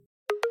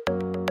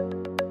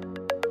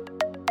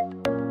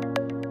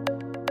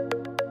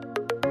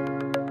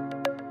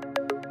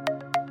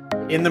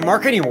In the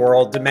marketing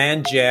world,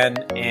 demand gen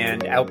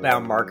and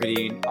outbound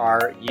marketing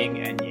are yin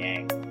and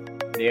yang.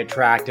 They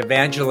attract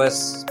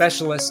evangelists,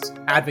 specialists,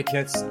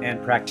 advocates,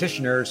 and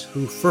practitioners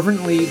who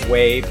fervently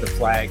wave the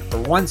flag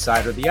for one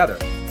side or the other.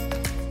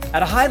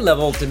 At a high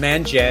level,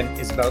 demand gen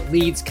is about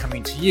leads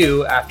coming to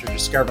you after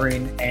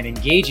discovering and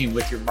engaging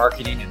with your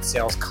marketing and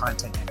sales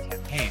content and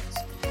campaigns.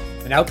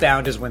 And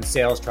outbound is when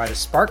sales try to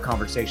spark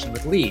conversation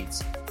with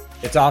leads.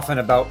 It's often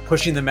about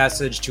pushing the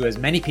message to as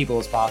many people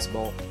as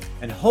possible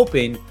and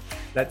hoping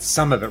that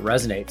some of it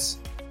resonates.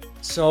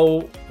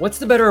 So, what's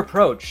the better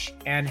approach,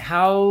 and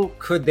how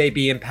could they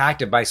be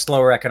impacted by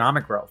slower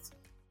economic growth?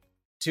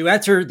 To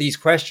answer these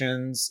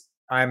questions,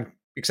 I'm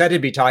excited to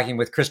be talking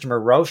with Christopher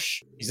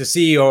Roche. He's the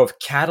CEO of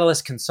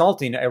Catalyst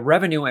Consulting, a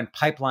revenue and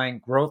pipeline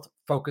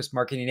growth-focused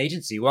marketing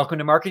agency. Welcome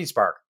to Marketing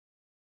Spark.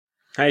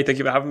 Hey, thank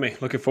you for having me.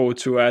 Looking forward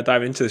to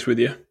diving into this with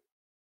you.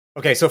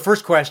 Okay, so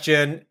first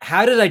question,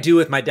 how did I do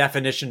with my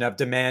definition of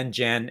demand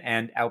gen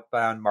and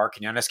outbound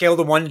marketing? On a scale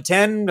of 1 to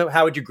 10,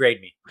 how would you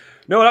grade me?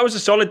 No, that was a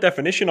solid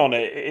definition on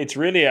it. It's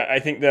really, I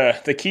think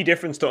the key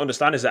difference to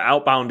understand is that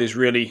outbound is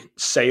really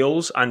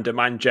sales and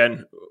demand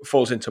gen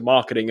falls into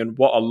marketing. And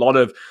what a lot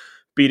of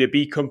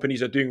B2B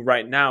companies are doing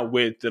right now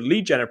with the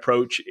lead gen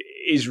approach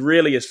is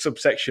really a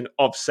subsection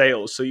of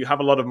sales. So you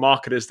have a lot of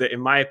marketers that, in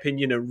my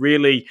opinion, are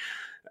really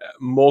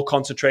more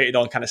concentrated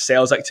on kind of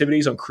sales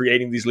activities, on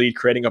creating these lead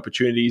creating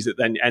opportunities that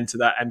then enter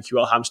that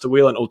MQL hamster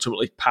wheel and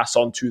ultimately pass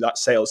on to that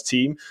sales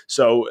team.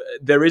 So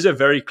there is a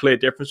very clear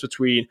difference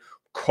between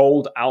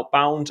cold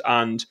outbound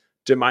and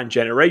demand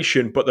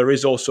generation, but there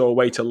is also a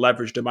way to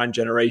leverage demand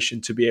generation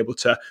to be able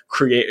to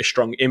create a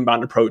strong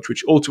inbound approach,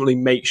 which ultimately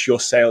makes your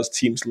sales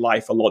team's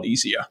life a lot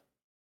easier.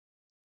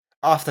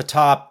 Off the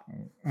top,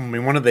 I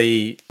mean, one of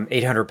the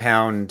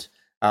 800-pound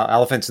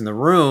elephants in the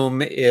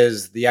room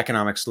is the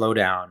economic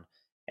slowdown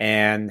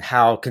and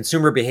how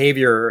consumer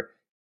behavior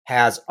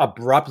has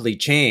abruptly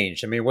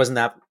changed. I mean, it wasn't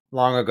that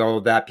long ago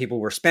that people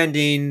were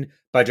spending,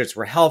 budgets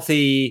were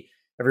healthy,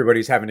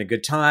 everybody's having a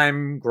good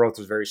time, growth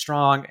was very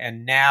strong,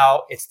 and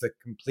now it's the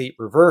complete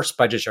reverse.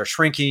 Budgets are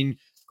shrinking,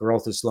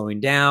 growth is slowing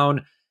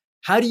down.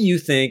 How do you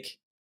think,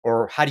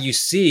 or how do you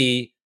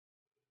see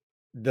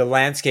the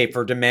landscape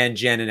for demand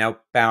gen and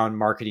outbound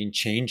marketing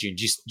changing?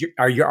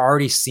 Are you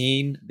already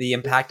seeing the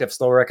impact of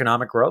slower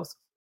economic growth?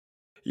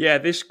 Yeah,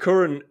 this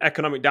current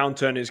economic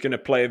downturn is going to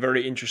play a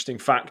very interesting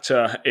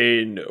factor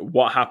in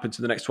what happens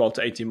in the next 12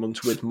 to 18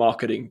 months with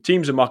marketing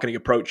teams and marketing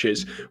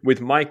approaches.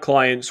 With my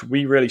clients,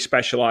 we really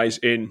specialize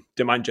in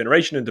demand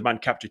generation and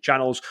demand capture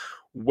channels.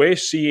 We're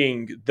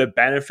seeing the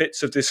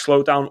benefits of this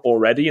slowdown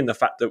already in the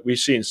fact that we're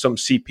seeing some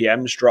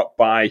CPMs drop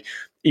by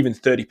even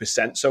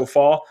 30% so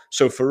far.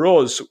 So for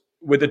us,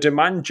 with a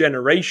demand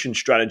generation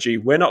strategy,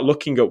 we're not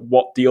looking at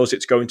what deals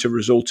it's going to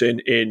result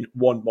in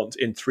 1 month,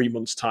 in 3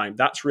 months' time.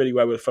 That's really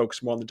where we're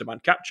focused more on the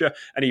demand capture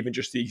and even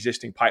just the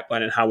existing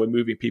pipeline and how we're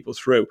moving people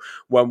through.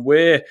 When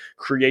we're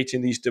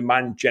creating these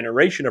demand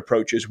generation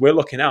approaches, we're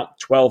looking out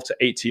 12 to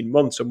 18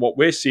 months. And what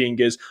we're seeing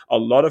is a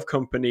lot of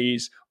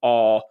companies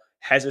are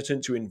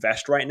hesitant to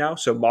invest right now.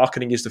 So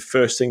marketing is the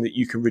first thing that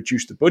you can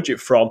reduce the budget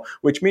from,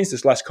 which means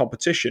there's less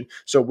competition.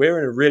 So we're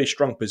in a really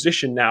strong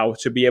position now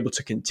to be able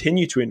to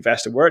continue to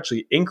invest. And we're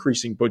actually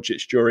increasing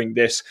budgets during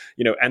this,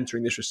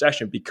 entering this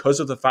recession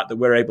because of the fact that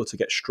we're able to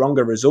get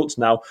stronger results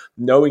now,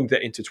 knowing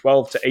that into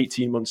 12 to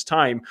 18 months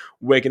time,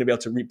 we're going to be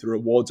able to reap the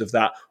rewards of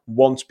that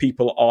once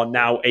people are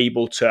now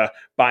able to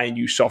buy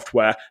new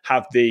software,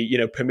 have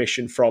the,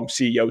 permission from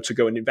CEO to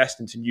go and invest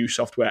into new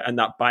software, and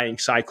that buying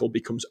cycle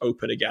becomes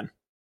open again.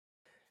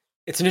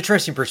 It's an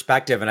interesting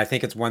perspective, and I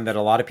think it's one that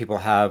a lot of people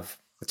have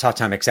a tough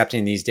time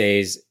accepting these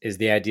days, is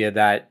the idea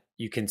that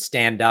you can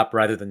stand up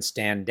rather than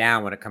stand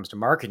down when it comes to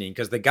marketing,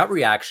 because the gut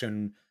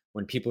reaction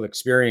when people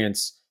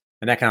experience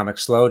an economic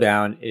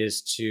slowdown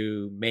is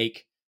to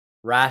make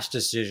rash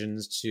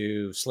decisions,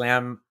 to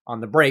slam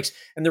on the brakes.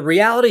 And the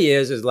reality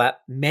is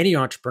that many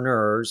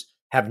entrepreneurs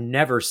have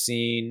never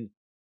seen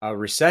a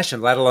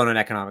recession, let alone an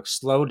economic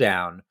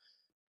slowdown.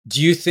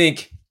 Do you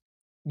think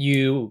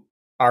you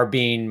are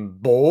being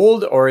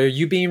bold, or are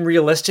you being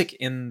realistic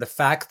in the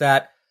fact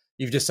that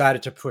you've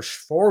decided to push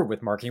forward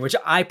with marketing, which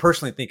I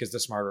personally think is the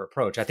smarter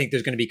approach? I think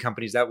there's going to be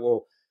companies that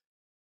will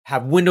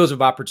have windows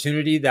of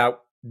opportunity that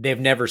they've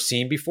never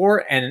seen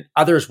before, and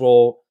others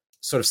will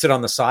sort of sit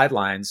on the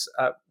sidelines.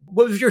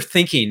 What was your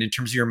thinking in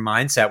terms of your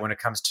mindset when it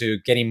comes to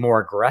getting more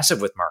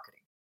aggressive with marketing?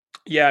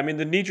 Yeah, I mean,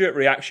 the knee-jerk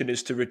reaction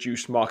is to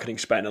reduce marketing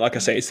spend. And like I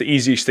say, it's the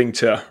easiest thing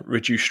to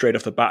reduce straight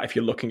off the bat if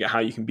you're looking at how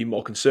you can be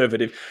more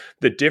conservative.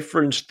 The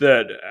difference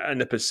and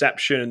the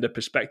perception and the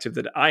perspective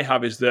that I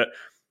have is that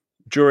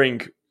during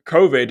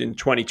COVID in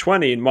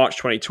 2020, in March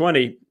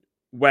 2020,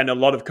 when a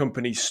lot of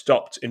companies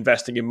stopped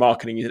investing in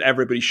marketing and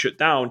everybody shut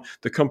down,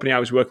 the company I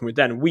was working with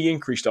then, we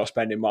increased our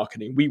spend in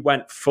marketing. We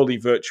went fully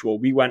virtual.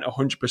 We went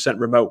 100%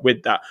 remote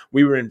with that.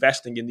 We were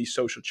investing in these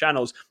social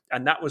channels,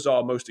 and that was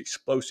our most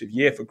explosive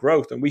year for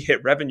growth. And we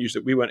hit revenues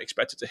that we weren't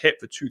expected to hit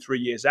for 2-3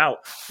 years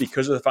out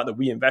because of the fact that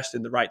we invested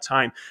in the right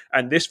time.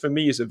 And this, for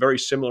me, is a very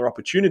similar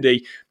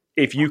opportunity.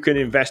 if you can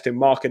invest in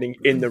marketing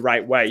in the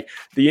right way.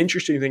 The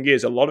interesting thing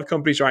is a lot of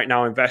companies right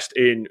now invest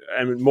in,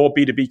 and more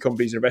B2B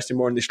companies are investing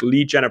more in this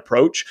lead gen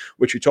approach,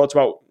 which we talked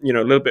about, a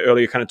little bit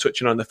earlier, kind of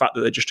touching on the fact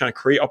that they're just trying to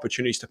create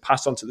opportunities to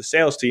pass on to the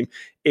sales team.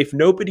 If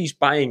nobody's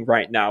buying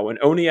right now, and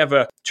only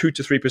ever 2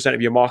 to 3%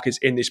 of your market's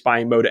in this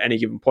buying mode at any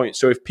given point.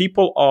 So if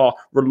people are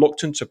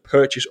reluctant to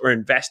purchase or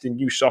invest in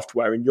new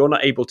software and you're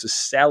not able to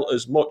sell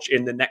as much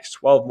in the next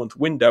 12-month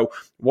window,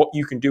 what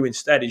you can do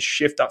instead is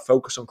shift that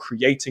focus on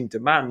creating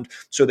demand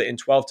so that in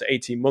 12 to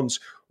 18 months,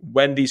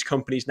 when these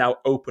companies now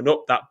open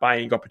up that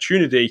buying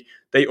opportunity,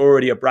 they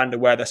already are brand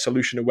aware, they're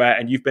solution aware,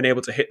 and you've been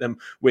able to hit them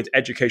with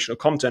educational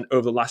content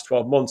over the last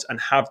 12 months and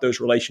have those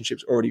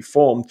relationships already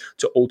formed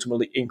to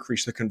ultimately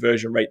increase the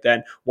conversion rate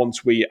then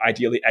once we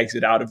ideally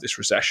exit out of this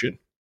recession.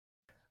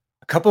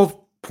 A couple of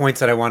points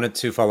that I wanted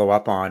to follow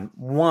up on.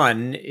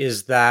 One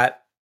is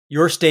that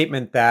your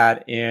statement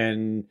that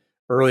in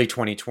early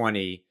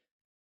 2020,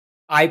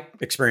 I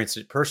experienced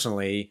it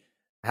personally,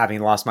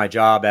 having lost my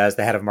job as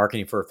the head of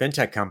marketing for a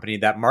fintech company,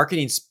 that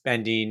marketing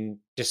spending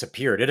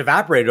disappeared. It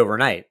evaporated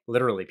overnight,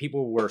 literally.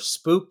 People were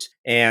spooked.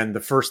 And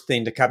the first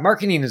thing to cut,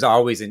 marketing is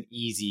always an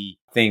easy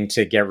thing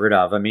to get rid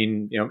of. I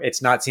mean,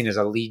 it's not seen as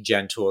a lead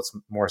gen tool. It's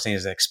more seen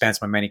as an expense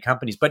by many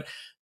companies. But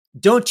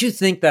don't you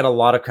think that a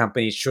lot of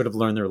companies should have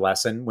learned their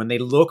lesson when they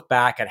look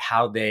back at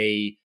how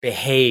they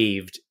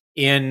behaved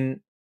in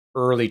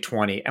early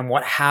 20 and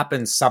what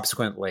happened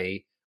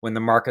subsequently when the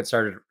market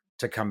started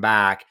to come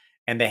back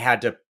and they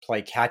had to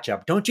play catch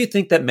up? Don't you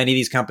think that many of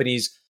these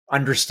companies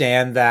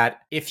understand that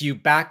if you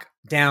back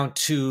down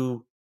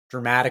too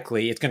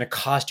dramatically, it's going to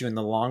cost you in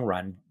the long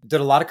run?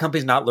 Did a lot of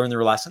companies not learn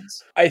their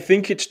lessons? I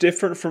think it's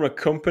different from a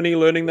company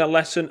learning that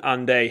lesson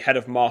and a head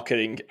of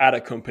marketing at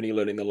a company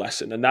learning the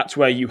lesson. And that's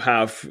where you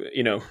have,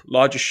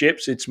 larger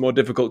ships, it's more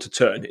difficult to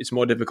turn. It's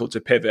more difficult to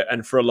pivot.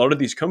 And for a lot of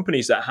these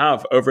companies that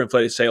have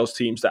overinflated sales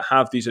teams, that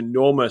have these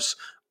enormous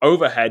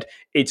overhead,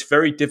 it's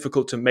very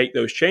difficult to make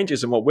those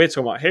changes. And what we're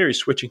talking about here is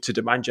switching to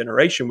demand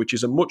generation, which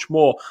is a much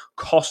more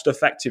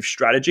cost-effective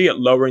strategy at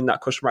lowering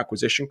that customer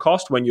acquisition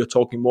cost. When you're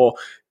talking more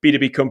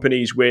B2B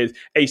companies with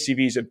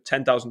ACVs of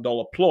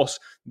 $10,000 plus,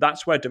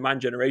 that's where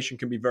demand generation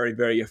can be very,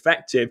 very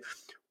effective.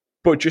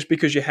 But just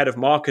because your head of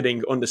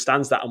marketing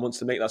understands that and wants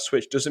to make that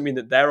switch doesn't mean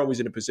that they're always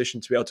in a position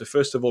to be able to,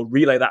 first of all,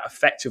 relay that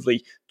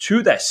effectively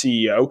to their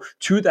CEO,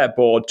 to their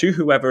board, to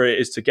whoever it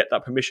is to get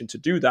that permission to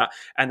do that.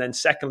 And then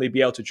secondly,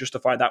 be able to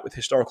justify that with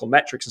historical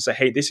metrics and say,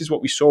 hey, this is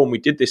what we saw when we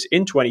did this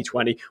in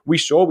 2020. We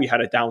saw we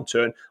had a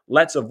downturn.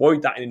 Let's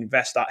avoid that and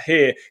invest that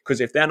here.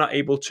 Because if they're not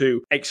able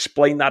to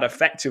explain that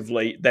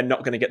effectively, they're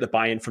not going to get the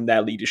buy-in from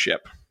their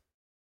leadership.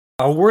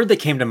 A word that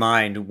came to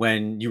mind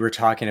when you were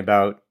talking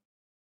about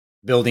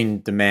building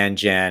demand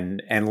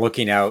gen and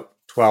looking out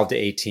 12 to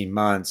 18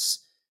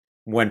 months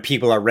when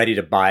people are ready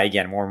to buy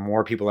again, more and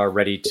more people are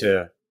ready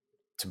to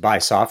buy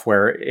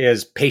software,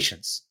 is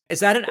patience. Is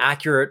that an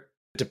accurate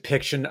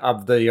depiction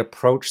of the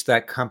approach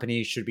that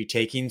companies should be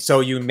taking?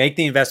 So you make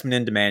the investment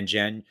in demand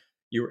gen,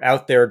 you're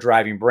out there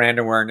driving brand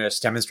awareness,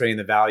 demonstrating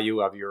the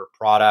value of your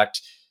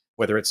product,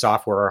 whether it's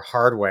software or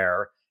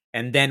hardware.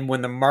 And then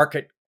when the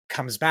market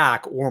comes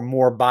back or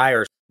more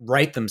buyers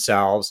right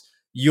themselves,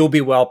 you'll be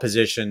well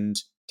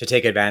positioned to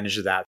take advantage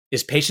of that.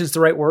 Is patience the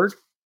right word?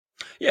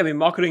 Yeah, I mean,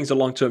 marketing is a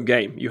long-term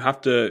game. You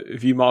have to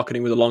view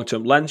marketing with a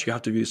long-term lens. You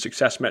have to view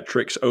success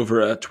metrics over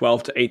a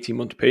 12 to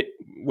 18-month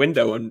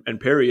window and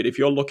period. If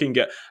you're looking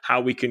at how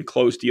we can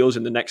close deals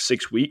in the next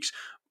 6 weeks,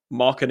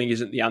 marketing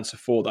isn't the answer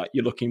for that.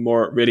 You're looking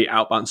more at really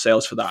outbound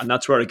sales for that. And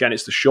that's where, again,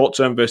 it's the short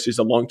term versus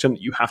the long term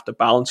that you have to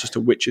balance as to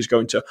which is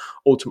going to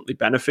ultimately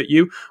benefit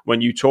you.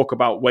 When you talk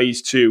about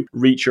ways to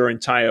reach your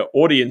entire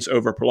audience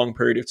over a prolonged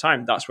period of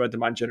time, that's where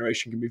demand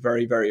generation can be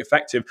very, very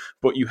effective.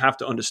 But you have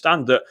to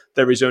understand that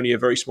there is only a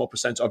very small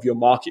percent of your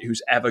market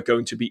who's ever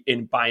going to be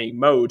in buying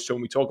mode. So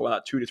when we talk about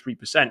that 2 to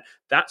 3%,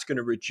 that's going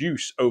to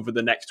reduce over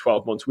the next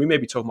 12 months. We may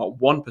be talking about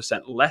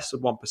 1%, less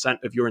than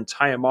 1% of your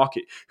entire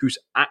market who's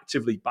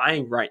actively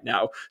buying right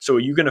now. So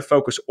are you going to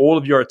focus all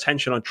of your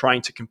attention on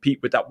trying to compete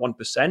with that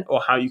 1%, or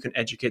how you can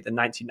educate the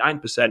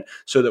 99%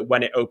 so that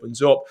when it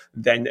opens up,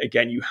 then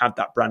again, you have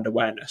that brand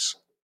awareness?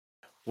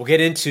 We'll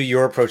get into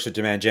your approach to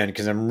demand gen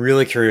because I'm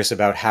really curious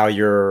about how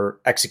you're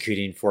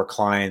executing for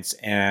clients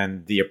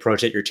and the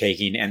approach that you're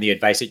taking and the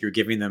advice that you're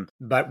giving them.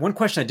 But one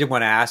question I did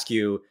want to ask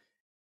you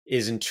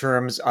is in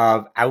terms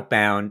of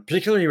outbound,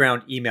 particularly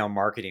around email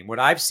marketing. What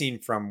I've seen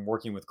from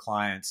working with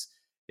clients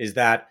is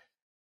that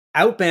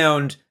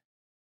outbound,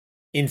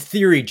 in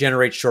theory,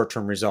 generates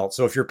short-term results.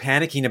 So if you're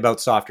panicking about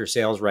softer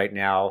sales right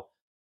now,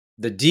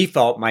 the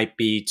default might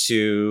be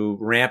to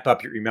ramp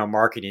up your email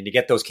marketing to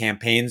get those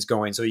campaigns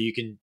going so you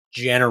can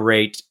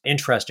generate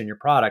interest in your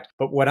product.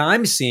 But what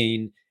I'm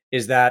seeing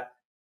is that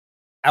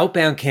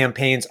outbound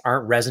campaigns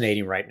aren't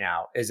resonating right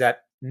now, is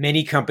that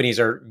many companies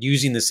are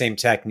using the same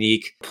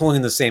technique,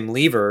 pulling the same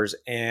levers,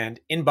 and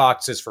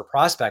inboxes for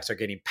prospects are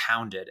getting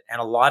pounded. And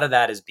a lot of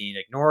that is being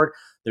ignored.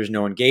 There's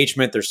no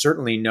engagement. There's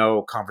certainly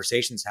no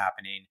conversations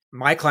happening.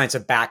 My clients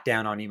have backed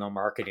down on email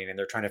marketing and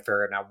they're trying to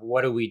figure out now,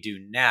 what do we do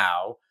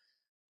now?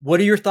 What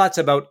are your thoughts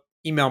about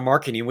email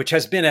marketing, which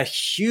has been a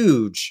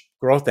huge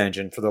growth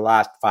engine for the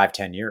last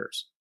 5-10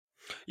 years.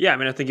 Yeah, I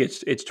mean, I think it's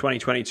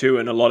 2022,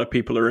 and a lot of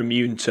people are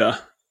immune to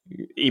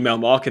email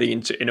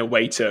marketing in a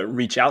way to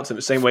reach out to them.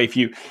 The same way, if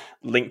you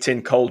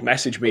LinkedIn cold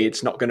message me,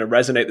 it's not going to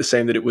resonate the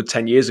same that it would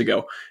 10 years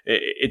ago.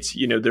 It's,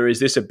 there is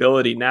this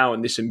ability now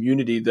and this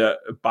immunity that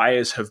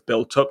buyers have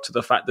built up to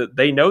the fact that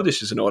they know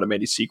this is an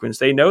automated sequence.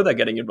 They know they're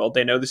getting involved.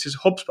 They know this is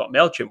HubSpot,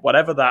 MailChimp,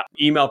 whatever that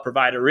email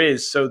provider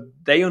is. So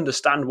they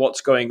understand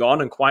what's going on.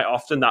 And quite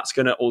often that's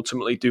going to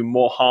ultimately do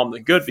more harm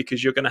than good,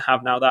 because you're going to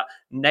have now that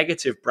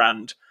negative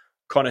brand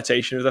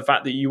connotation of the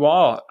fact that you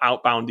are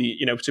outbound,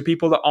 to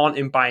people that aren't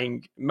in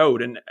buying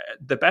mode. And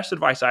the best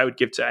advice I would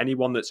give to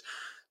anyone that's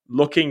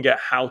looking at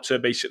how to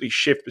basically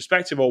shift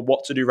perspective or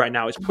what to do right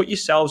now is put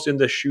yourselves in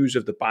the shoes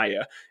of the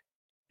buyer.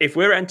 If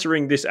we're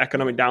entering this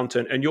economic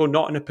downturn and you're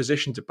not in a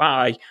position to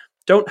buy,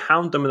 don't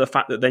hound them with the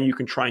fact that then you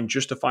can try and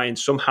justify and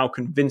somehow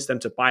convince them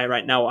to buy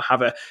right now, or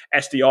have a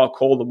SDR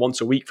call them once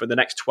a week for the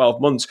next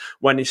 12 months,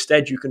 when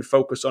instead you can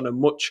focus on a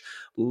much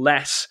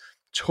less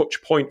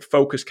touch point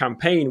focused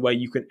campaign where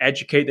you can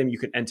educate them, you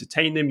can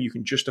entertain them, you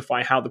can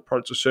justify how the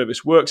product or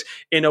service works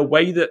in a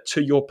way that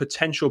to your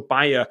potential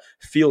buyer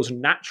feels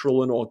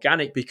natural and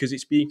organic, because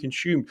it's being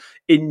consumed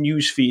in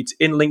news feeds,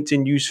 in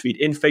LinkedIn newsfeed,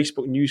 in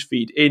Facebook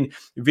newsfeed, in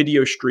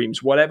video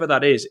streams, whatever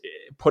that is.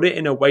 Put it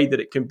in a way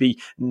that it can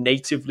be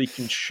natively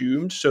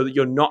consumed, so that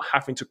you're not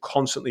having to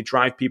constantly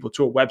drive people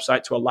to a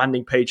website, to a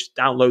landing page,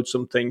 to download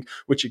something,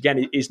 which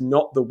again is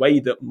not the way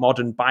that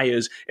modern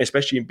buyers,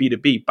 especially in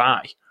B2B,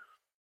 buy.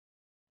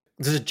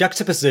 There's a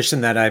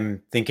juxtaposition that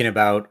I'm thinking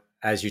about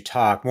as you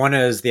talk. One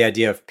is the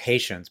idea of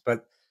patience,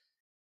 but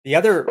the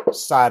other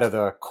side of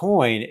the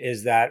coin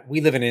is that we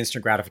live in an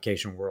instant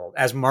gratification world.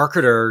 As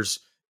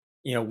marketers,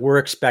 we're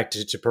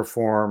expected to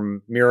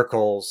perform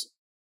miracles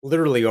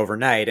literally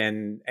overnight,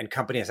 and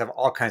companies have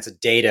all kinds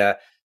of data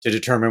to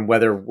determine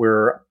whether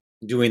we're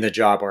doing the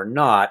job or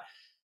not.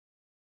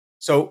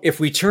 So if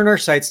we turn our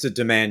sights to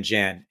demand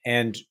gen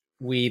and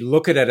we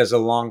look at it as a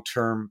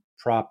long-term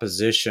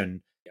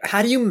proposition,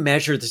 how do you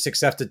measure the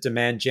success of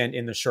demand gen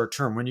in the short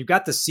term when you've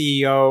got the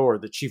CEO or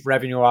the chief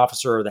revenue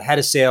officer or the head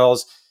of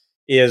sales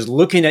is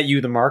looking at you,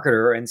 the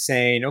marketer, and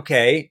saying,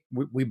 okay,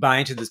 we buy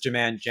into this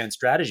demand gen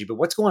strategy, but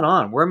what's going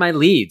on? Where are my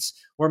leads?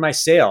 Where are my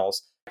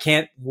sales? I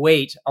can't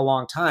wait a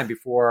long time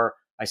before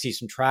I see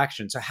some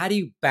traction. So how do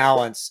you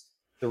balance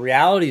the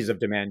realities of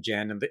demand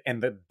gen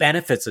and the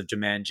benefits of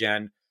demand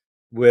gen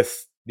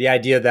with the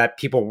idea that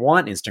people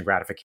want instant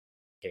gratification?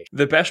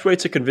 The best way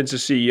to convince a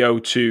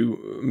CEO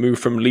to move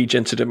from lead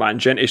gen to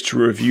demand gen is to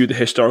review the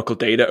historical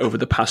data over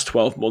the past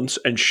 12 months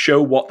and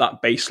show what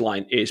that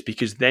baseline is,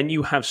 because then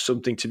you have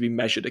something to be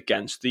measured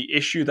against. The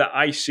issue that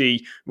I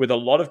see with a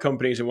lot of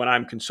companies, and when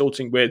I'm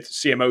consulting with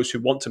CMOs who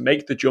want to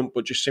make the jump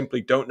but just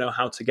simply don't know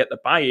how to get the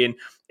buy-in,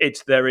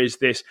 there is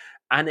this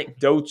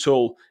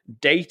anecdotal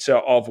data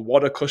of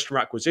what a customer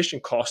acquisition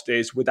cost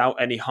is without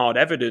any hard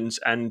evidence.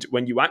 And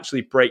when you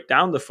actually break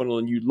down the funnel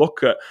and you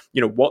look at,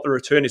 what the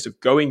return is of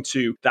going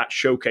to that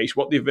showcase,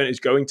 what the event is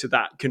going to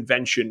that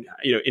convention,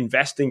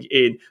 investing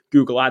in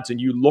Google Ads, and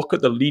you look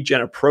at the lead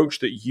gen approach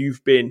that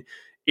you've been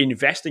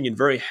investing in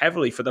very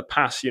heavily for the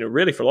past,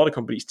 really for a lot of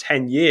companies,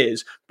 10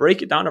 years,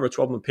 break it down over a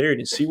 12-month period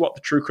and see what the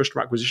true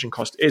customer acquisition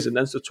cost is. And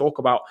then to talk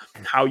about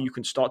how you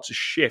can start to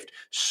shift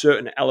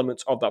certain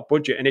elements of that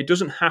budget. And it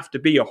doesn't have to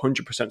be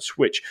 100%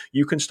 switch.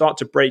 You can start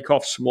to break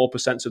off small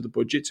percents of the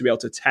budget to be able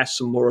to test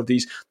some more of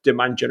these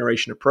demand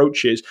generation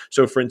approaches.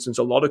 So for instance,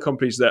 a lot of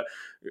companies that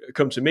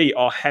come to me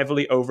are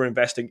heavily over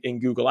investing in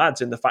Google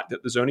Ads, in the fact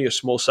that there's only a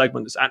small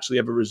segment that's actually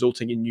ever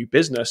resulting in new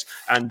business,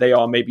 and they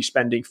are maybe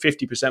spending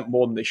 50%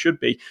 more than they should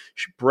be.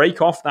 Break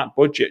off that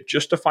budget,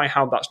 justify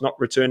how that's not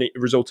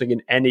resulting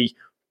in any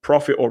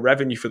profit or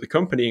revenue for the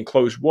company in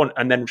close one,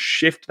 and then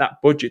shift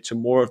that budget to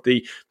more of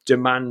the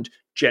demand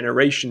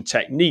generation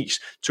techniques,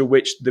 to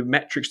which the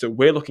metrics that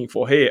we're looking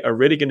for here are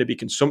really going to be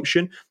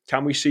consumption.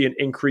 Can we see an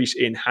increase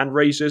in hand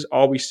raisers?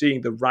 Are we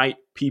seeing the right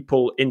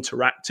people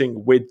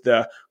interacting with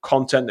the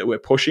content that we're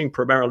pushing,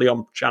 primarily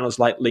on channels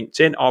like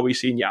LinkedIn? Are we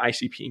seeing your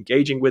ICP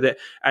engaging with it?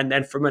 And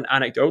then from an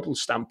anecdotal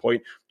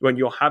standpoint, when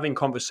you're having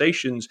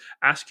conversations,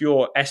 ask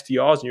your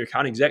SDRs and your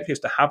account executives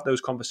to have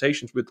those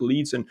conversations with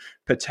leads and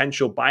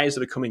potential buyers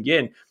that are coming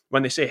in.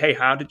 When they say, hey,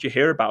 how did you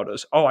hear about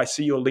us? Oh, I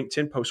see your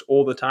LinkedIn posts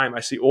all the time. I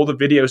see all the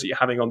videos that you're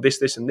having on this,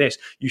 this, and this.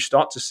 You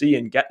start to see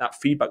and get that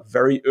feedback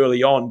very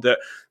early on that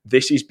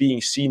this is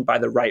being seen by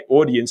the right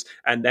audience.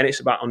 And then it's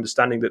about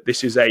understanding that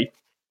this is a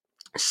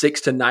 6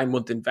 to 9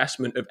 month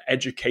investment of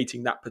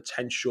educating that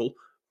potential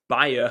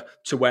buyer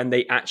to when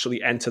they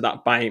actually enter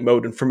that buying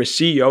mode. And from a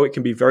CEO, it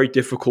can be very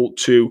difficult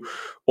to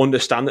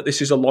understand that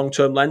this is a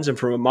long-term lens. And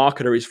from a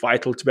marketer, it's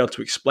vital to be able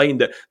to explain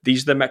that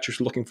these are the metrics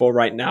we're looking for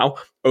right now.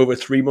 Over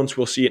 3 months,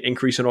 we'll see an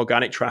increase in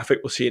organic traffic.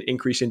 We'll see an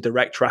increase in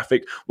direct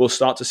traffic. We'll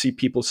start to see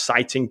people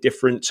citing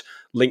different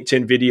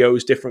LinkedIn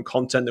videos, different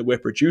content that we're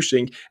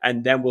producing.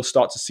 And then we'll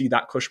start to see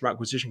that customer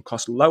acquisition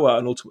cost lower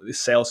and ultimately the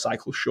sales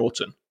cycle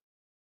shorten.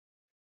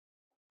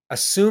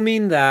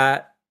 Assuming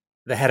that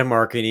the head of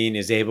marketing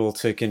is able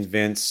to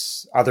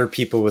convince other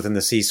people within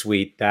the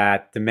C-suite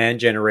that demand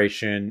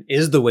generation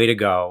is the way to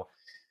go.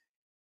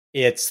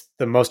 It's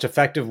the most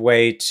effective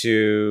way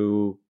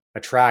to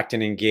attract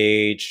and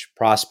engage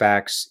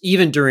prospects,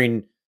 even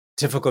during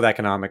difficult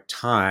economic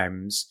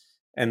times.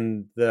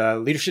 And the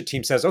leadership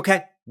team says,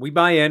 okay, we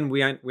buy in.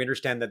 We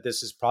understand that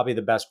this is probably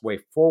the best way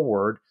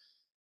forward.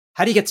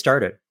 How do you get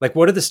started? Like,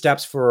 what are the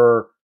steps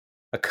for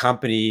a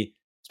company,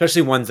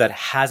 especially ones that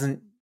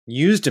hasn't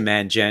used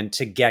demand gen,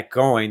 to get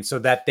going so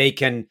that they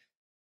can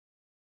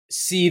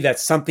see that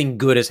something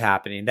good is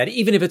happening, that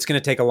even if it's going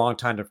to take a long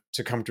time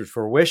to come to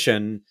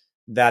fruition,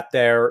 that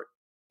there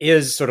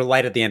is sort of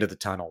light at the end of the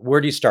tunnel? Where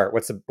do you start?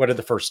 What are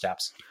the first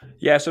steps?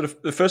 Yeah, so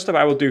the first step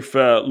I will do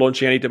for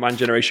launching any demand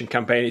generation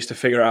campaign is to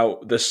figure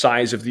out the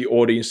size of the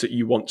audience that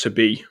you want to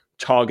be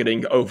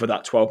targeting over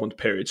that 12-month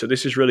period. So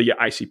this is really your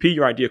ICP,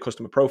 your ideal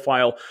customer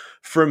profile.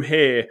 From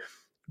here,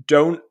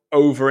 don't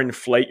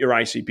overinflate your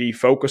ICP.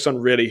 Focus on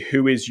really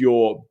who is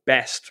your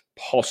best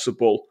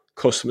possible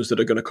customers that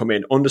are going to come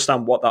in.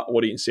 Understand what that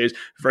audience is.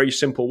 Very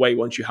simple way,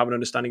 once you have an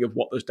understanding of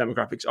what those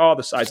demographics are,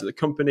 the size of the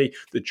company,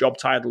 the job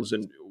titles,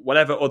 and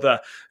whatever other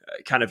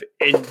kind of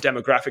in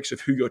demographics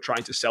of who you're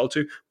trying to sell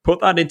to, put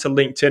that into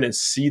LinkedIn and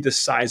see the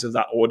size of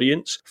that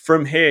audience.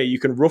 From here, you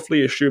can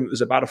roughly assume that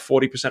there's about a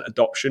 40%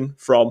 adoption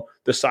from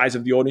the size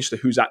of the audience to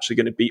who's actually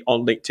going to be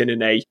on LinkedIn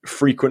in a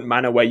frequent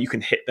manner where you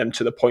can hit them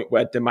to the point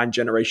where demand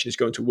generation is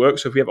going to work.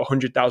 So if we have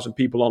 100,000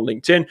 people on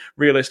LinkedIn,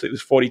 realistically,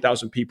 there's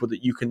 40,000 people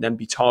that you can then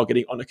be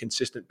targeting on a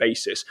consistent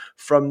basis.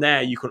 From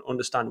there, you can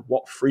understand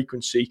what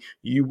frequency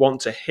you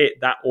want to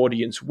hit that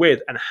audience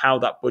with and how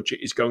that budget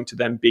is going to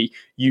then be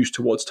used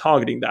towards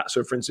targeting that.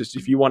 So for instance,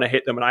 if you want to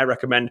hit them, and I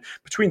recommend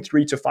between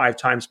 3 to 5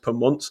 times per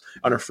month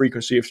on a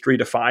frequency of 3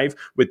 to 5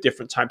 with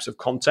different types of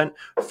content.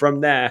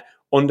 From there,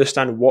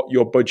 understand what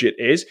your budget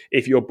is.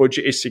 If your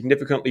budget is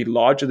significantly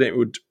larger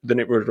than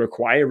it would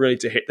require really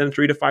to hit them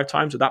 3 to 5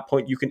 times, at that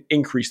point you can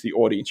increase the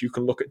audience. You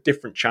can look at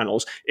different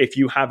channels. If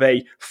you have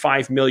a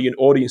 5 million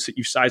audience that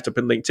you've sized up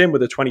in LinkedIn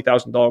with a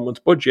 $20,000 a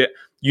month budget,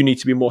 you need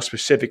to be more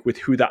specific with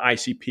who that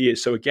ICP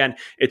is. So again,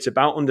 it's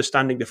about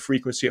understanding the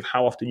frequency of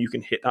how often you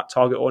can hit that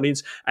target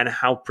audience and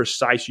how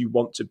precise you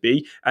want to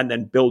be, and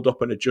then build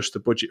up and adjust the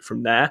budget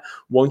from there.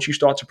 Once you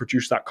start to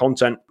produce that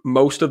content,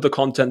 most of the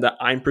content that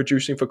I'm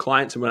producing for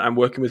clients and when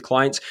I'm working with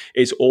clients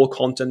is all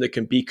content that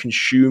can be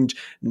consumed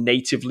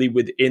natively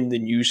within the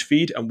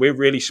newsfeed. And we're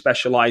really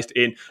specialized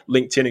in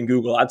LinkedIn and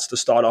Google Ads to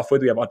start off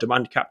with. We have our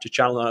demand capture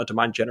channel and our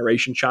demand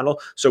generation channel.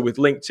 So with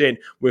LinkedIn,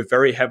 we're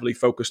very heavily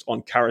focused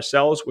on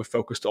carousels. We're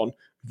focused on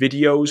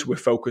videos. We're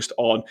focused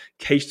on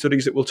case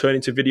studies that will turn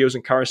into videos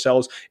and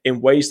carousels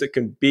in ways that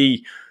can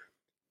be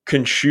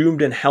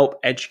consumed and help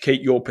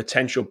educate your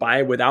potential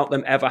buyer without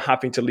them ever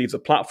having to leave the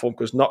platform.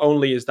 Because not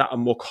only is that a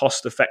more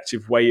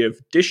cost-effective way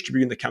of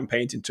distributing the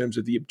campaigns in terms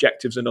of the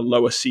objectives and a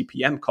lower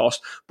CPM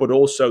cost, but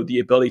also the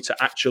ability to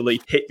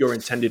actually hit your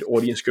intended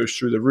audience goes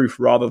through the roof,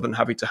 rather than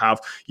having to have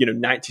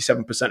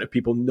 97% of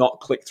people not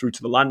click through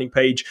to the landing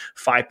page,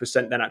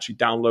 5% then actually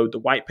download the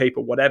white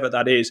paper, whatever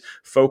that is.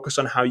 Focus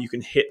on how you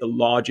can hit the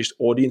largest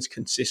audience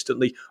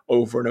consistently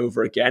over and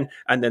over again,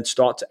 and then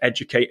start to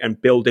educate and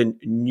build in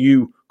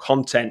new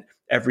content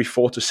every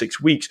 4 to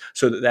 6 weeks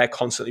so that they're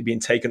constantly being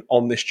taken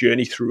on this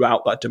journey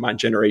throughout that demand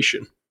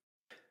generation.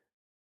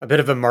 A bit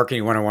of a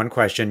marketing 101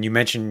 question.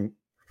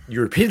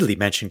 You repeatedly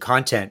mention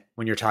content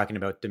when you're talking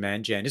about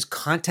demand gen. Is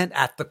content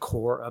at the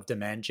core of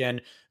demand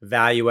gen?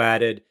 Value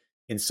added,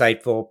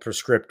 insightful,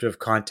 prescriptive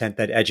content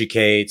that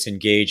educates,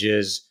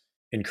 engages,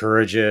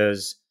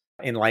 encourages,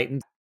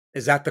 enlightens?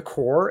 Is that the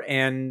core?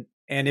 And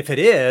if it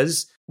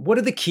is, what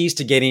are the keys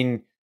to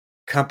getting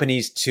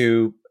companies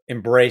to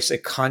embrace a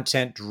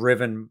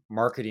content-driven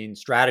marketing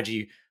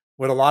strategy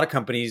when a lot of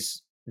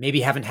companies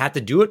maybe haven't had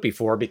to do it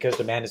before because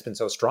demand has been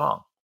so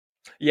strong?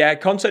 Yeah,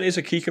 content is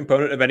a key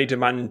component of any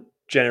demand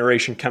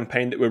generation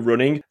campaign that we're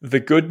running.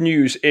 The good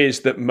news is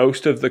that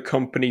most of the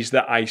companies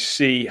that I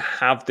see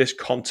have this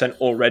content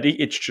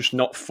already. It's just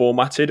not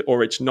formatted,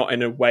 or it's not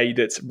in a way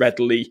that's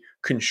readily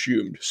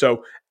consumed.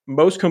 So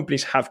most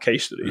companies have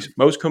case studies.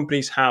 Most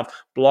companies have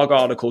blog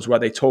articles where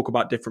they talk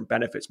about different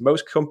benefits.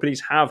 Most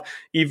companies have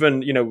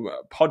even,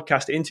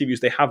 podcast interviews.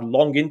 They have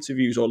long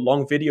interviews or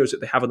long videos that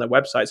they have on their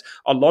websites.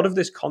 A lot of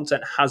this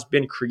content has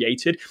been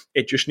created.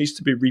 It just needs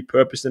to be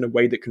repurposed in a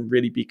way that can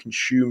really be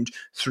consumed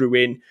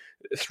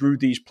through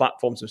these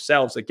platforms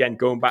themselves. Again,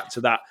 going back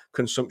to that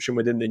consumption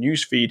within the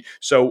newsfeed.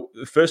 So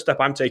the first step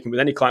I'm taking with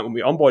any client when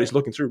we onboard is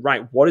looking through,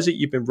 right, what is it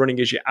you've been running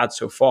as your ad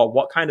so far?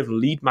 What kind of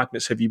lead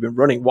magnets have you been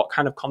running? What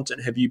kind of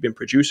content have you been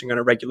producing on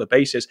a regular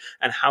basis?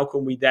 And how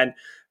can we then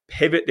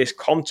pivot this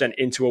content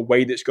into a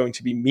way that's going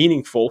to be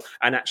meaningful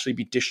and actually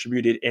be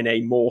distributed in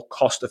a more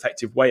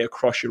cost-effective way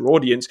across your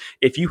audience?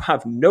 If you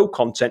have no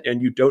content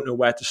and you don't know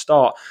where to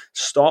start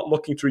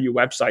looking through your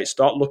website,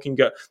 start looking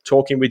at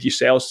talking with your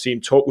sales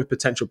team, talk with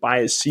potential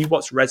buyers, see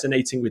what's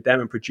resonating with them,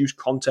 and produce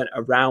content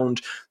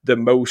around the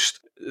most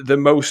the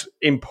most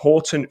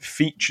important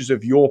features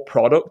of your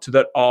product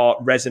that are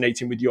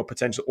resonating with your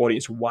potential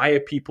audience. Why are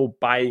people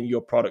buying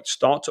your product?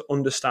 Start to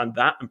understand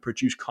that and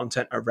produce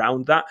content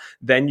around that.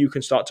 Then you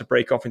can start to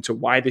break off into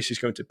why this is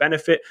going to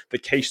benefit, the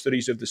case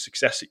studies of the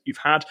success that you've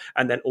had,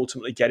 and then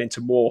ultimately get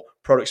into more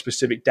product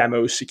specific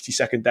demos,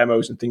 60-second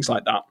demos and things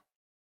like that.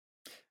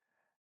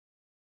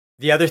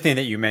 The other thing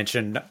that you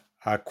mentioned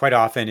quite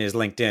often is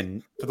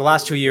LinkedIn. For the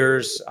last 2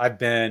 years, I've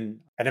been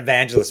an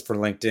evangelist for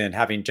LinkedIn,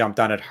 having jumped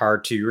on it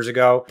hard 2 years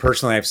ago.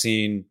 Personally, I've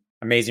seen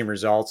amazing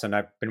results, and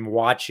I've been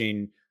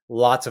watching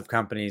lots of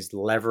companies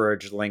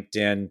leverage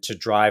LinkedIn to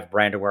drive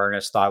brand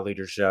awareness, thought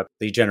leadership,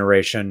 lead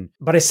generation.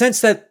 But I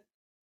sense that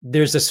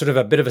there's a sort of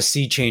a bit of a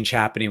sea change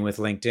happening with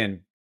LinkedIn.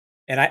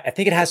 And I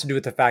think it has to do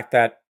with the fact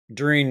that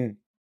during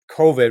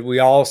COVID, we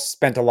all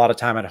spent a lot of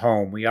time at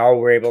home. We all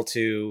were able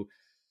to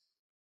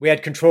we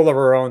had control of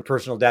our own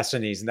personal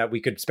destinies, and that we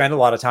could spend a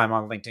lot of time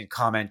on LinkedIn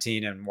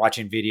commenting and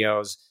watching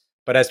videos.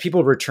 But as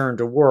people return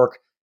to work,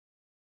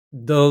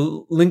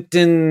 the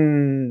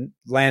LinkedIn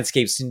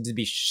landscape seems to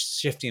be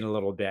shifting a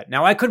little bit.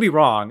 Now, I could be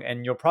wrong,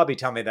 and you'll probably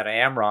tell me that I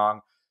am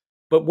wrong,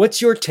 but what's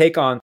your take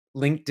on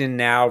LinkedIn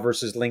now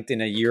versus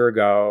LinkedIn a year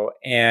ago?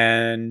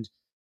 And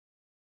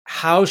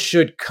how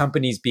should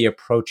companies be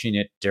approaching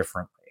it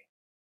differently?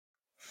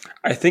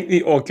 I think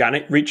the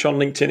organic reach on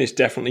LinkedIn is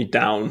definitely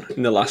down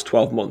in the last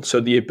 12 months. So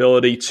the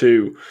ability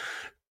to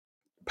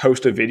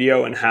post a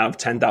video and have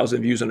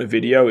 10,000 views on a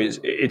video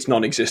it's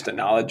non-existent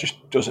now. It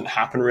just doesn't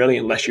happen really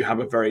unless you have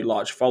a very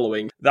large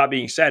following. That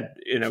being said,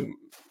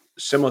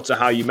 similar to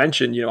how you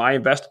mentioned, I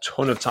invest a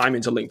ton of time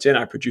into LinkedIn.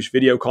 I produce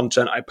video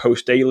content, I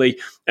post daily.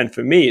 And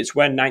for me, it's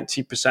where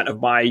 90% of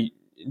my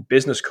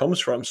business comes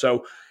from.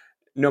 So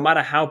no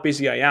matter how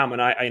busy I am, and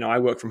I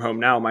work from home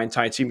now, my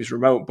entire team is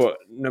remote, but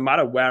no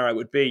matter where I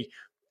would be,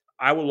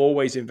 I will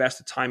always invest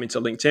the time into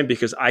LinkedIn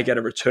because I get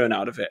a return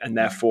out of it. And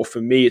therefore,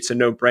 for me, it's a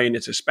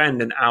no-brainer to spend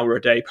an hour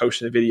a day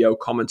posting a video,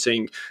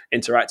 commenting,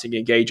 interacting,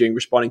 engaging,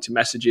 responding to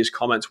messages,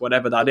 comments,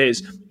 whatever that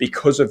is,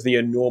 because of the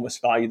enormous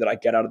value that I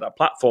get out of that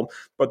platform.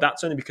 But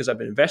that's only because I've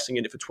been investing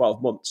in it for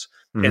 12 months.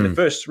 Mm-hmm. In the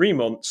first 3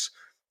 months,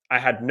 I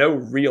had no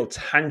real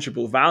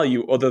tangible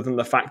value other than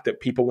the fact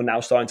that people were now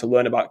starting to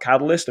learn about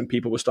Catalyst and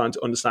people were starting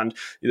to understand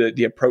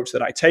the approach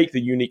that I take,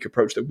 the unique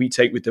approach that we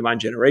take with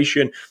demand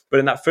generation. But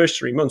in that first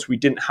 3 months, we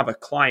didn't have a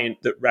client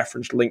that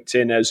referenced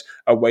LinkedIn as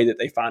a way that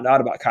they found out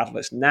about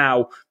Catalyst.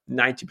 Now,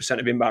 90%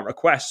 of inbound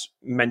requests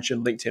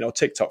mention LinkedIn or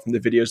TikTok from the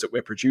videos that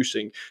we're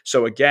producing.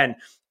 So again,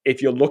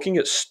 if you're looking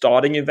at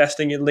starting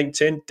investing in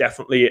LinkedIn,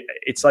 definitely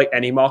it's like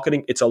any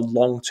marketing. It's a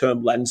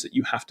long-term lens that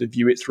you have to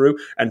view it through.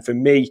 And for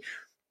me,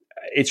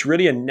 it's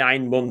really a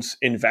 9-month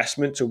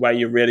investment to where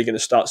you're really going to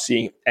start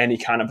seeing any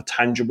kind of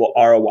tangible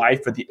ROI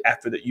for the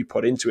effort that you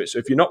put into it. So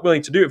if you're not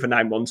willing to do it for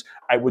 9 months,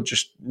 I would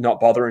just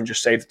not bother and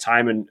just save the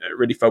time and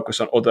really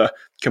focus on other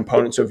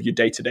components of your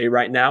day-to-day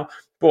right now.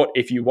 But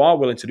if you are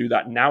willing to do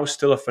that, now is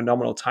still a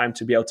phenomenal time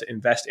to be able to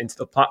invest into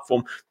the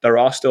platform. There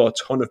are still a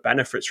ton of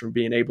benefits from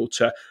being able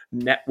to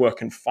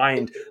network and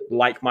find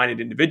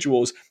like-minded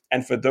individuals.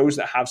 And for those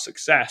that have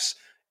success,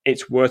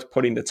 it's worth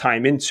putting the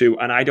time into.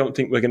 And I don't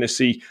think we're going to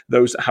see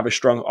those that have a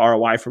strong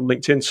ROI from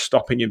LinkedIn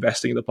stopping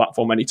investing in the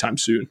platform anytime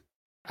soon.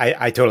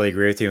 I totally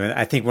agree with you. And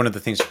I think one of the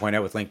things to point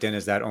out with LinkedIn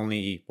is that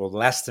only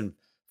less than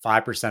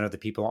 5% of the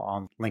people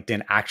on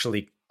LinkedIn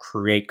actually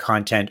create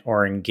content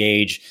or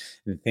engage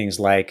in things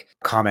like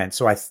comments.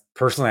 So I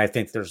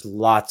think there's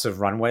lots of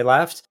runway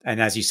left.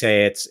 And as you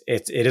say, it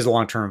is a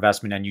long-term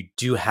investment, and you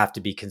do have to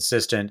be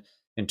consistent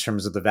in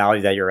terms of the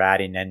value that you're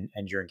adding and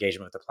your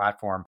engagement with the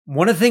platform.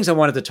 One of the things I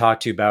wanted to talk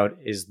to you about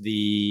is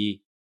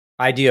the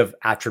idea of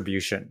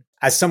attribution.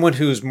 As someone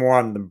who's more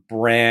on the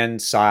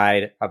brand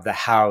side of the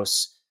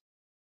house,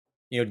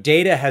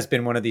 data has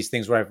been one of these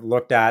things where I've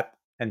looked at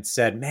and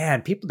said,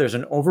 man, there's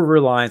an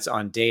over-reliance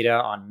on data,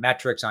 on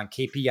metrics, on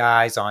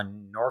KPIs,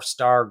 on North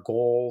Star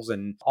goals,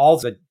 and all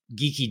the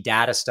geeky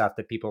data stuff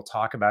that people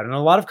talk about. And a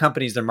lot of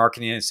companies, their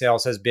marketing and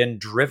sales has been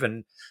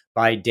driven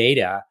by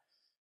data.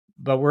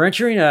 But we're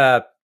entering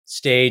a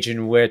stage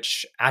in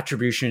which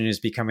attribution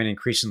is becoming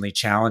increasingly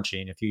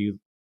challenging. If you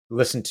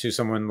listen to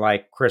someone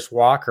like Chris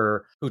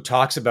Walker, who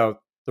talks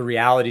about the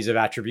realities of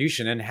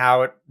attribution and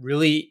how it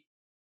really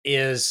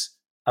is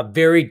a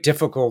very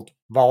difficult,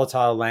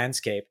 volatile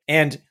landscape.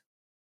 And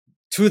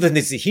two of the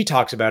things that he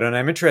talks about, and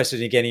I'm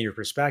interested in getting your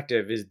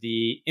perspective, is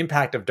the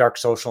impact of dark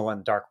social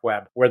and dark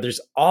web, where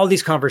there's all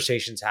these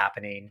conversations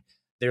happening.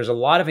 There's a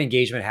lot of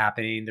engagement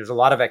happening. There's a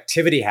lot of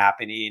activity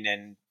happening,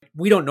 and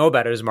we don't know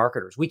about it as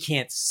marketers. We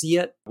can't see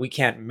it. We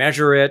can't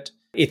measure it.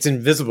 It's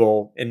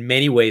invisible in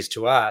many ways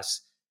to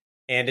us.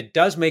 And it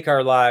does make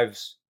our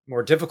lives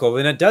more difficult.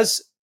 And it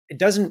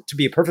doesn't, to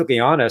be perfectly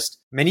honest,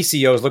 many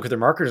CEOs look at their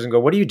marketers and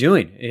go, what are you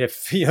doing?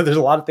 If there's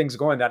a lot of things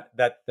going that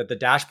the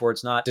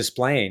dashboard's not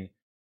displaying.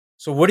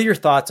 So what are your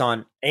thoughts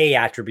on A,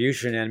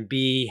 attribution, and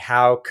B,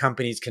 how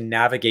companies can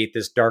navigate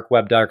this dark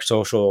web, dark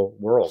social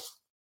world?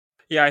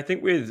 Yeah, I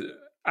think with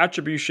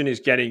attribution is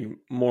getting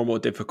more and more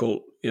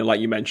difficult.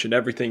 Like you mentioned,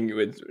 everything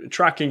with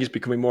tracking is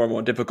becoming more and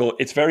more difficult.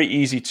 It's very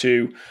easy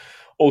to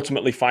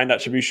ultimately find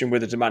attribution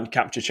with a demand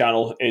capture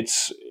channel,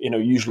 it's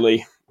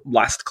usually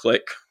last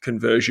click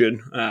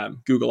conversion,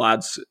 Google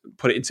Ads,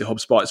 put it into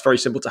HubSpot. It's very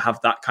simple to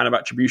have that kind of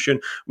attribution.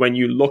 When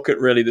you look at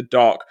really the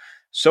dark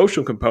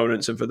social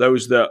components, and for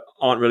those that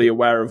aren't really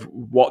aware of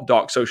what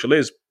dark social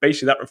is,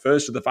 basically that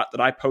refers to the fact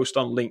that I post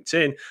on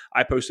LinkedIn,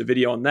 I post a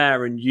video on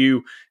there, and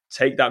you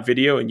take that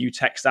video and you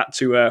text that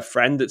to a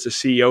friend that's a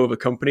CEO of a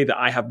company that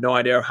I have no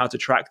idea how to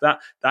track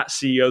that. That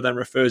CEO then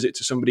refers it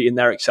to somebody in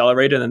their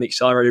accelerator, and then the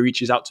accelerator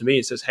reaches out to me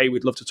and says, hey,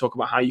 we'd love to talk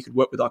about how you could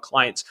work with our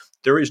clients.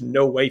 There is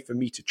no way for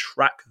me to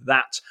track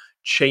that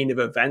chain of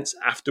events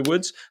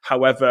afterwards.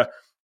 However,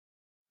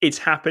 it's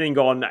happening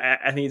on,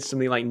 I think it's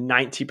something like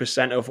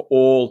 90% of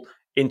all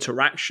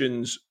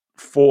interactions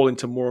fall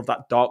into more of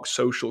that dark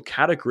social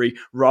category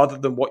rather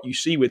than what you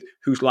see with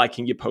who's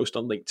liking your post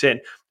on LinkedIn.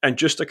 And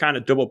just to kind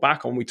of double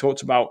back on, we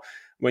talked about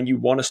when you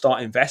want to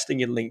start investing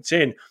in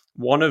LinkedIn,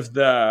 one of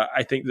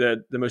I think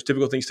the most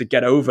difficult things to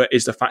get over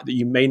is the fact that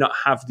you may not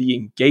have the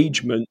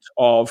engagement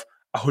of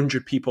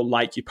 100 people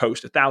like your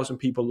post, 1,000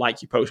 people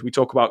like your post. We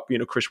talk about,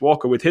 Chris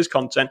Walker with his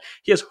content.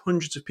 He has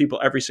hundreds of people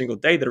every single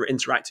day that are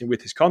interacting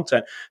with his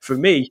content. For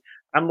me,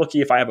 I'm lucky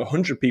if I have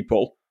 100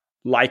 people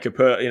like a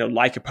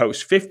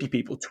post. 50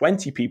 people,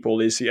 20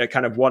 people is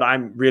kind of what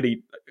I'm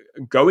really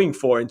going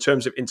for in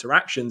terms of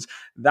interactions.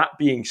 That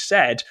being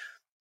said,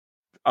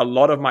 a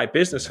lot of my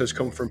business has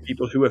come from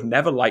people who have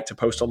never liked a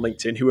post on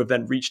LinkedIn, who have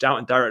then reached out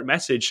and direct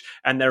message,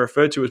 and they're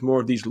referred to as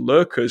more of these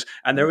lurkers.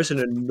 And there is an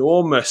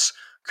enormous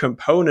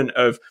component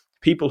of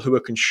people who are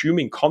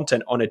consuming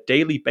content on a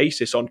daily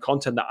basis on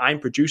content that I'm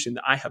producing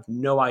that I have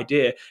no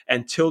idea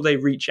until they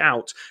reach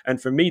out. And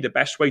for me, the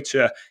best way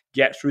to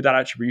get through that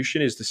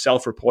attribution is the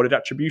self-reported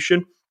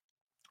attribution.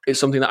 It's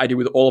something that I do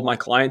with all of my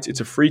clients. It's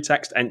a free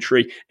text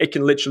entry. It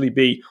can literally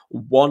be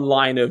one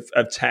line of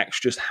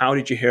text, just how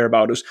did you hear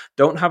about us?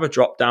 Don't have a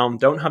drop down.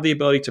 Don't have the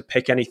ability to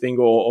pick anything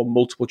or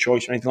multiple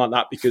choice or anything like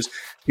that because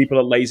people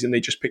are lazy and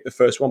they just pick the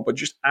first one. But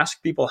just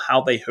ask people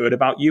how they heard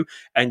about you,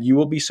 and you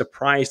will be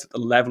surprised at the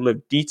level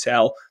of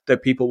detail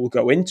that people will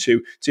go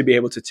into to be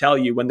able to tell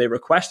you when they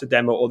request a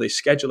demo or they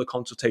schedule a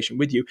consultation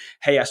with you.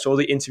 Hey, I saw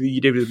the interview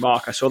you did with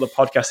Mark. I saw the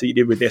podcast that you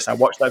did with this. I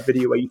watched that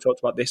video where you talked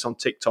about this on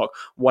TikTok.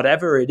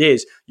 Whatever it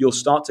is, you'll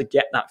start to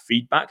get that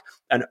feedback.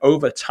 And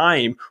over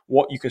time,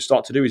 what you can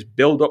start to do is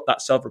build up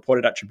that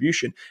self-reported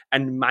attribution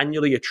and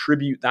manually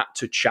attribute that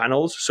to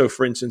channels. So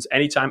for instance,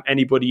 anytime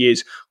anybody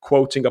is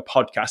quoting a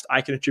podcast,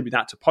 I can attribute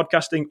that to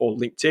podcasting or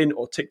LinkedIn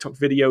or TikTok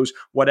videos,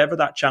 whatever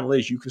that channel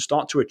is, you can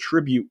start to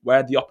attribute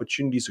where the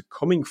opportunities are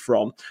coming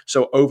from.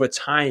 So over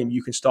time,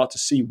 you can start to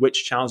see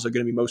which channels are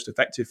going to be most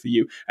effective for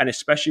you. And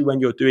especially when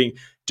you're doing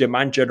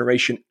demand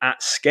generation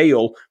at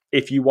scale,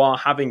 if you are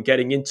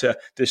getting into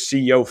the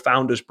CEO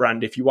founders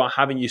brand, if you are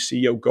having your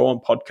CEO go on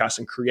podcasts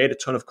and create a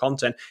ton of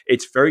content,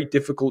 it's very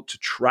difficult to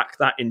track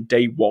that in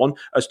day one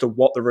as to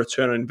what the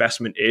return on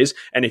investment is.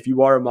 And if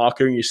you are a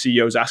marketer and your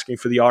CEO is asking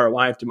for the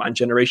ROI of demand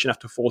generation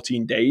after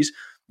 14 days,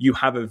 you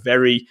have a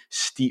very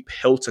steep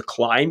hill to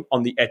climb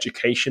on the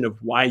education of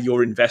why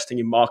you're investing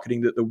in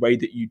marketing the way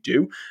that you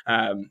do.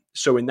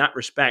 So in that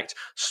respect,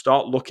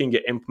 start looking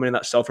at implementing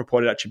that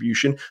self-reported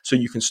attribution so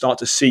you can start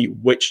to see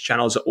which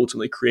channels are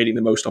ultimately creating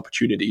the most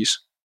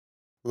opportunities.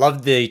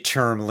 Love the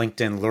term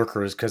LinkedIn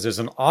lurkers because there's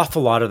an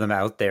awful lot of them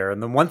out there.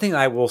 And the one thing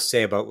I will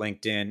say about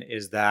LinkedIn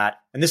is that,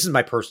 and this is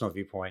my personal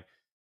viewpoint,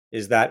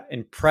 is that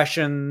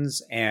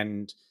impressions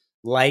and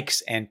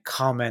likes and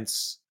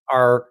comments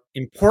are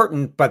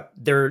important, but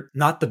they're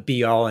not the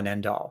be all and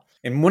end all.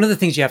 And one of the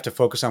things you have to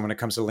focus on when it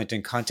comes to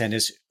LinkedIn content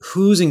is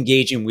who's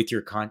engaging with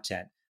your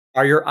content.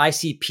 Are your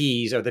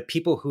ICPs, are the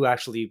people who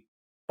actually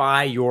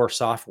buy your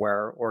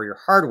software or your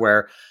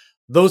hardware,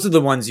 those are the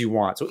ones you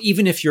want. So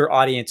even if your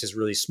audience is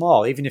really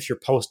small, even if your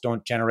posts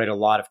don't generate a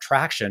lot of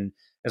traction,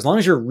 as long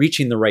as you're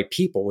reaching the right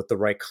people with the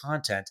right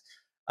content,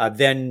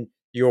 then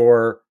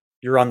you're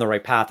on the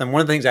right path. And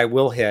one of the things I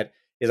will hit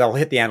is I'll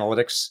hit the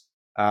analytics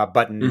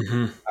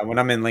button when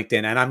I'm in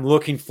LinkedIn, and I'm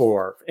looking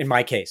for, in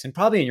my case, and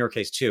probably in your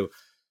case too,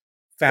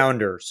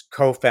 founders,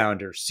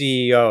 co-founders,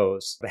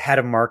 CEOs, the head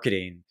of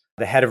marketing,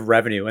 the head of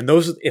revenue. And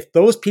if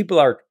those people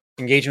are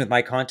engaging with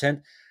my content,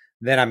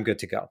 then I'm good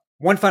to go.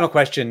 One final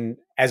question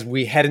as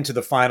we head into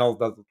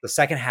the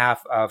second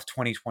half of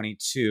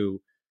 2022.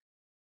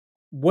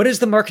 What does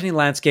the marketing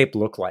landscape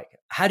look like?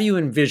 How do you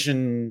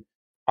envision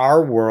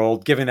our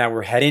world, given that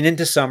we're heading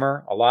into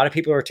summer? A lot of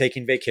people are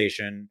taking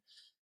vacation.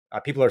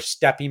 People are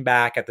stepping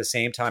back at the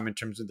same time in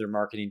terms of their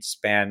marketing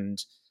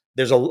spend.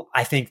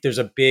 I think there's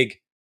a big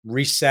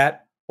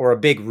reset or a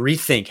big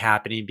rethink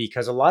happening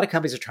because a lot of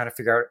companies are trying to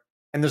figure out,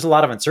 and there's a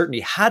lot of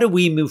uncertainty. How do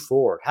we move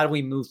forward? How do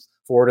we move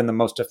forward in the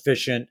most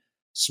efficient,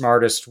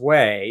 smartest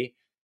way?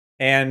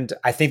 And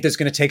I think there's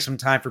going to take some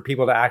time for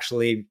people to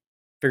actually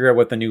figure out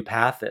what the new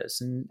path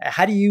is. And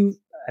how do you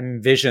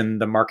envision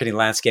the marketing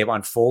landscape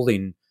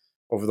unfolding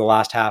over the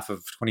last half of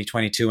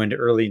 2022 and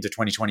early into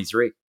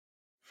 2023?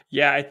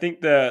 Yeah, I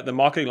think the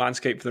marketing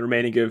landscape for the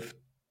remaining of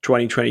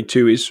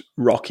 2022 is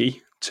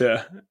rocky,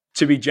 to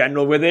to be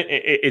general with it,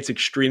 it's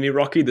extremely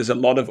rocky. There's a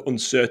lot of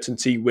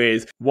uncertainty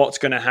with what's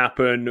going to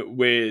happen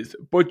with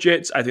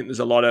budgets. I think there's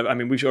a lot of,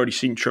 we've already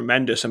seen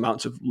tremendous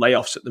amounts of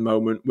layoffs at the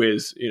moment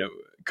with,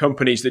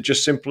 companies that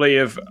just simply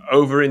have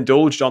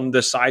overindulged on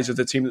the size of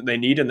the team that they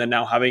need. And they're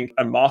now having,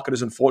 and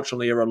marketers,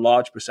 unfortunately, are a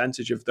large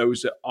percentage of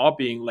those that are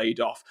being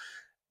laid off.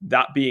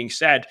 That being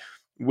said,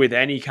 with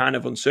any kind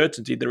of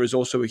uncertainty, there is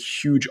also a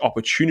huge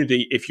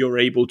opportunity if you're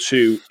able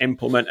to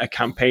implement a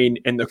campaign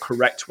in the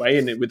correct way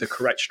and with the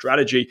correct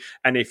strategy.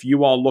 And if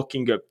you are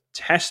looking at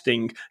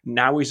testing,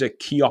 now is a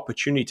key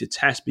opportunity to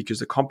test because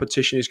the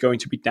competition is going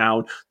to be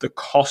down. The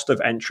cost of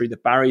entry, the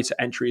barrier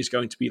to entry is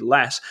going to be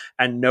less.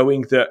 And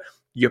knowing that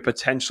you're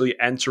potentially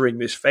entering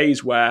this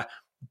phase where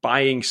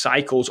buying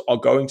cycles are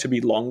going to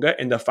be longer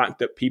in the fact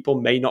that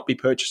people may not be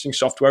purchasing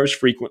software as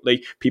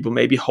frequently. People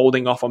may be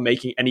holding off on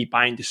making any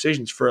buying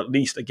decisions for at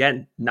least,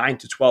 again, 9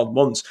 to 12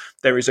 months.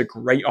 There is a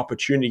great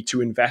opportunity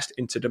to invest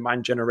into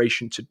demand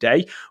generation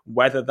today,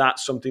 whether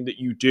that's something that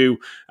you do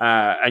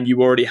and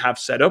you already have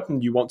set up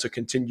and you want to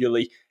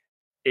continually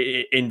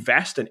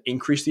invest and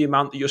increase the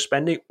amount that you're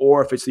spending,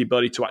 or if it's the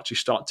ability to actually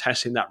start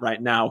testing that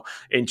right now.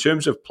 In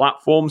terms of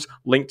platforms,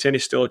 LinkedIn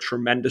is still a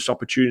tremendous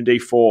opportunity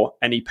for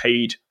any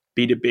paid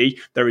B2B.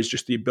 There is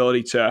just the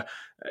ability to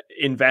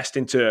invest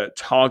into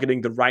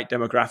targeting the right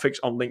demographics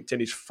on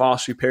LinkedIn is far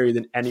superior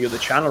than any other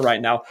channel right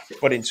now.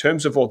 But in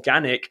terms of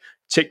organic,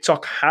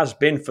 TikTok has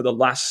been for the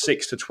last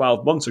 6 to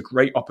 12 months a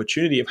great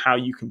opportunity of how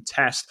you can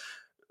test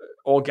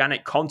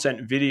organic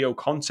content, video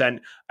content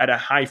at a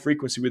high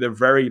frequency with a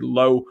very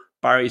low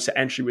barriers to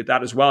entry with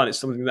that as well. And it's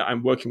something that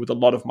I'm working with a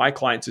lot of my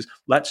clients is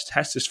let's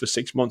test this for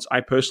 6 months.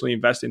 I personally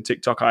invest in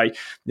TikTok.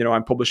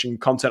 I'm publishing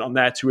content on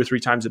there 2 or 3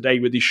 times a day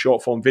with these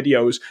short form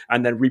videos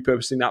and then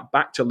repurposing that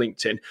back to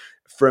LinkedIn.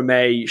 From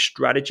a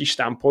strategy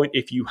standpoint,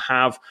 if you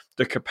have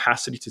the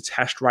capacity to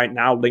test right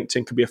now,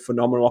 LinkedIn could be a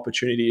phenomenal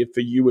opportunity for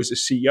you as a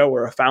CEO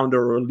or a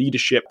founder or a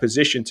leadership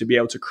position to be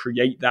able to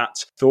create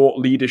that thought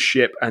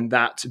leadership and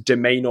that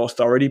domain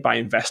authority by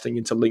investing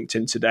into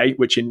LinkedIn today,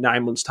 which in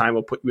 9 months' time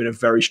will put you in a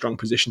very strong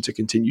position to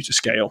continue to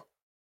scale.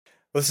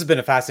 Well, this has been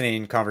a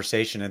fascinating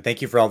conversation, and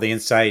thank you for all the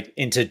insight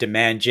into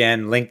demand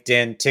gen,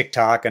 LinkedIn,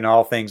 TikTok, and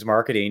all things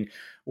marketing.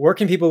 Where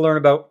can people learn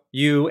about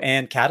you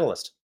and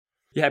Catalyst?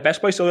 Yeah,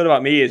 best place to learn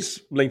about me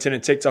is LinkedIn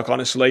and TikTok,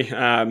 honestly.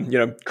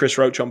 Chris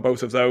Roach on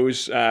both of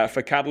those.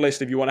 For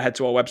Catalyst, if you want to head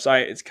to our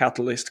website, it's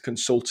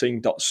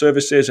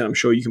catalystconsulting.services. And I'm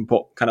sure you can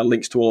put kind of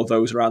links to all of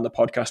those around the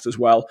podcast as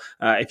well.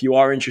 If you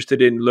are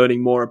interested in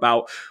learning more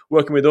about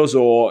working with us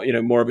or,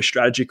 more of a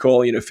strategy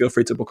call, feel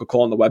free to book a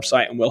call on the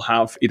website and we'll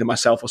have either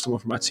myself or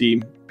someone from our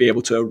team be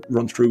able to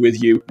run through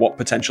with you what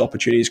potential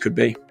opportunities could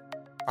be.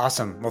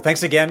 Awesome. Well,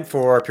 thanks again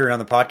for appearing on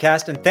the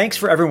podcast. And thanks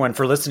for everyone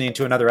for listening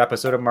to another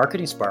episode of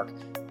Marketing Spark.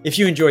 If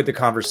you enjoyed the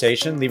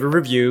conversation, leave a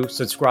review,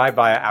 subscribe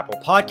via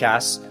Apple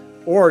Podcasts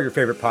or your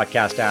favorite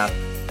podcast app,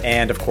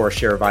 and of course,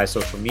 share via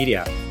social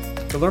media.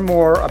 To learn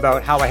more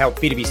about how I help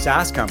B2B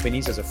SaaS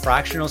companies as a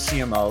fractional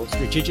CMO,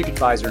 strategic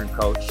advisor, and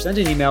coach, send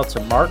an email to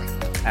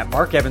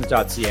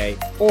mark@markevans.ca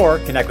or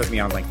connect with me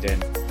on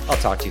LinkedIn. I'll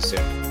talk to you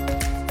soon.